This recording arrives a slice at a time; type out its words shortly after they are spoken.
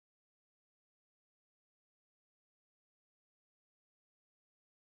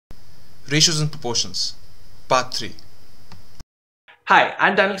Ratios and Proportions, Part 3. Hi,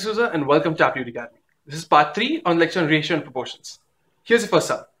 I'm Daniel Souza and welcome to Aptitude Academy. This is Part 3 on lecture on ratio and proportions. Here's the first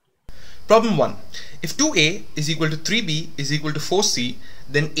sum. Problem 1. If 2a is equal to 3b is equal to 4c,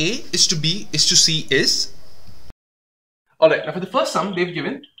 then a is to b is to c is? Alright, now for the first sum, they've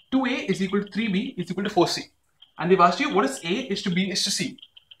given 2a is equal to 3b is equal to 4c. And they've asked you what is a is to b is to c.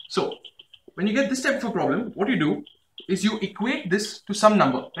 So, when you get this type of a problem, what you do is you equate this to some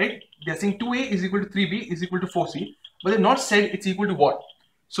number, right? They're saying 2a is equal to 3b is equal to 4c, but they've not said it's equal to what.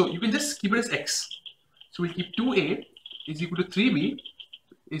 So you can just keep it as x. So we'll keep 2a is equal to 3b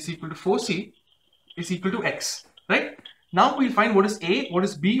is equal to 4c is equal to x, right? Now we'll find what is a, what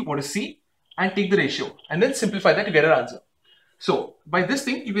is b, what is c, and take the ratio, and then simplify that to get our answer. So by this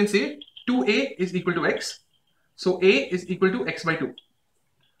thing, you can say 2a is equal to x. So a is equal to x by 2.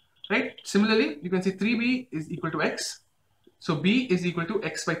 Right? Similarly, you can say 3b is equal to x. So b is equal to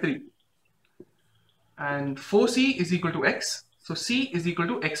x by 3. And 4c is equal to x. So c is equal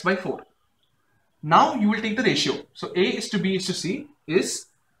to x by 4. Now you will take the ratio. So a is to b is to c is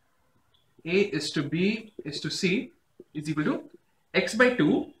a is to b is to c is equal to x by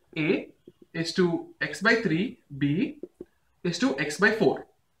 2 a is to x by 3 b is to x by 4.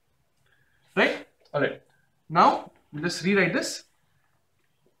 Right? Alright. Now we'll just rewrite this.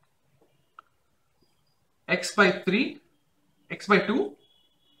 X by 3, x by 2,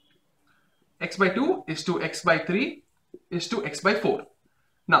 x by 2 is to x by 3 is to x by 4.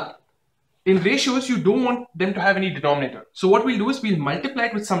 Now, in ratios, you don't want them to have any denominator. So what we'll do is we'll multiply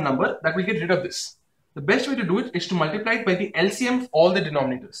it with some number that will get rid of this. The best way to do it is to multiply it by the LCM of all the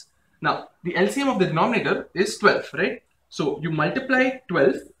denominators. Now, the LCM of the denominator is 12, right? So you multiply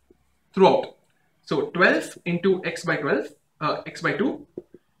 12 throughout. So 12 into x by 12, x by 2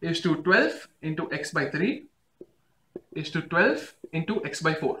 is to 12 into x by 3 is to 12 into x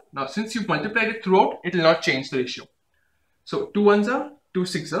by 4. Now, since you've multiplied it throughout, it will not change the ratio. So 2 ones are 2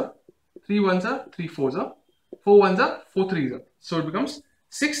 6 are, 3 ones are 3 4s are, 4 ones are 4 3s are. So it becomes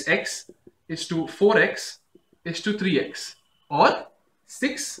 6x is to 4x is to 3x, or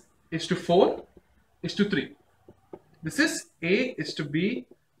 6 is to 4 is to 3. This is a is to b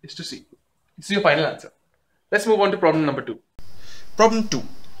is to c. This is your final answer. Let's move on to problem number 2. Problem 2.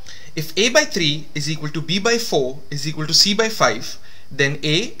 If a by 3 is equal to b by 4 is equal to c by 5, then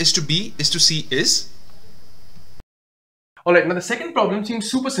a is to b is to c is? Alright, now the second problem seems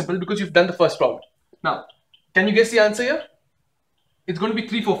super simple because you've done the first problem. Now, can you guess the answer here? It's going to be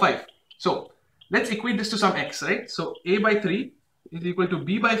 3 4 5. So let's equate this to some x, right? So a by 3 is equal to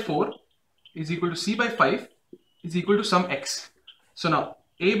b by 4 is equal to c by 5 is equal to some x. So now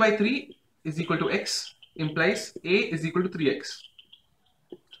a by 3 is equal to x implies a is equal to 3x.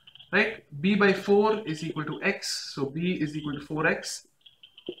 Right? B by 4 is equal to x, so b is equal to 4x.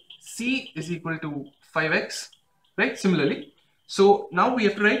 C is equal to 5x, right? Similarly, so now we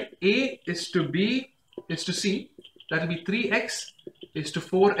have to write a is to b is to c. That will be 3x is to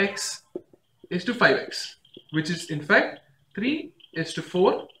 4x is to 5x, which is in fact 3 is to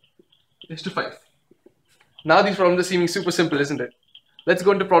 4 is to 5. Now these problems are seeming super simple, isn't it? Let's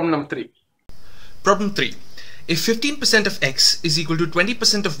go into problem number 3. Problem 3. If 15% of x is equal to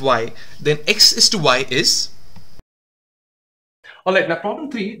 20% of y, then x is to y is? Alright, now problem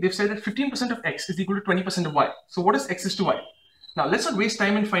 3, they've said that 15% of x is equal to 20% of y. So what is x is to y? Now let's not waste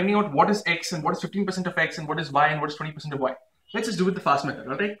time in finding out what is x and what is 15% of x and what is y and what is 20% of y. Let's just do it the fast method,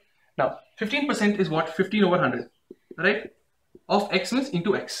 alright? Now 15% is what? 15 over 100, right? Of x means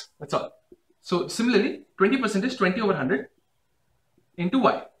into x, that's all. So similarly, 20% is 20 over 100 into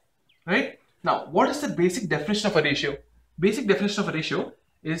y, right? Now, what is the basic definition of a ratio? Basic definition of a ratio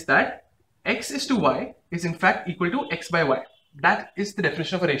is that x is to y is in fact equal to x by y. That is the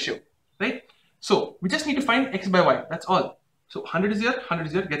definition of a ratio, right? So we just need to find x by y, that's all. So 100 is here, 100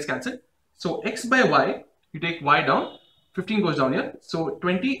 is here, gets cancelled. So x by y, you take y down, 15 goes down here. So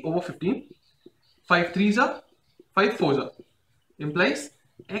 20 over 15, 5 3s are, 5 4s are. Implies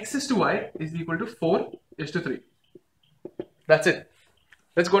x is to y is equal to 4 is to 3. That's it.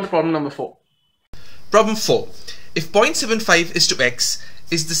 Let's go to problem number 4. Problem 4. If 0.75 is to x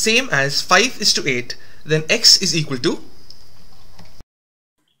is the same as 5 is to 8, then x is equal to?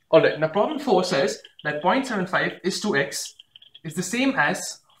 Alright, now problem 4 says that 0.75 is to x is the same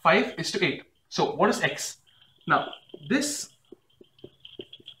as 5 is to 8. So what is x? Now this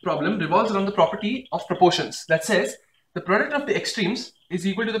problem revolves around the property of proportions that says the product of the extremes is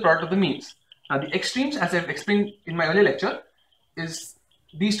equal to the product of the means. Now the extremes, as I've explained in my earlier lecture, is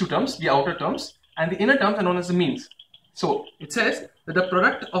these two terms, the outer terms, and the inner terms are known as the means. So it says that the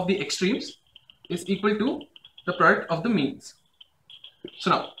product of the extremes is equal to the product of the means.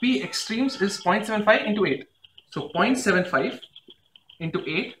 So now P extremes is 0.75 into 8. So 0.75 into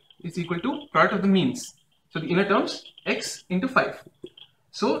 8 is equal to product of the means. So the inner terms x into 5.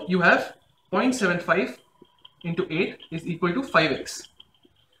 So you have 0.75 into 8 is equal to 5x.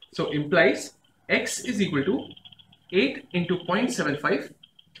 So implies x is equal to 8 into 0.75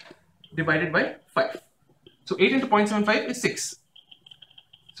 divided by 5. So 8 into 0.75 is 6.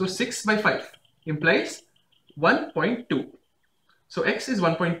 So 6 by 5 implies 1.2. So x is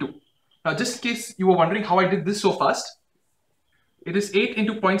 1.2. Now just in case you were wondering how I did this so fast, it is 8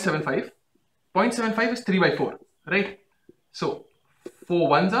 into 0.75. 0.75 is 3 by 4, right? So 4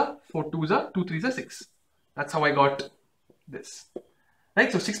 1s are, 4 2s are, 2 3s are 6. That's how I got this.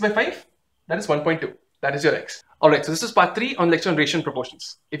 Right, so 6 by 5, that is 1.2. That is your x. Alright, so this is part 3 on lecture on ratio and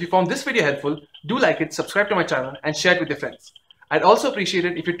proportions. If you found this video helpful, do like it, subscribe to my channel and share it with your friends. I'd also appreciate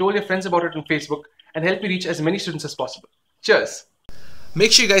it if you told your friends about it on Facebook and help me reach as many students as possible. Cheers!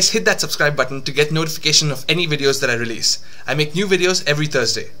 Make sure you guys hit that subscribe button to get notification of any videos that I release. I make new videos every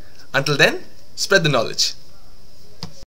Thursday. Until then, spread the knowledge.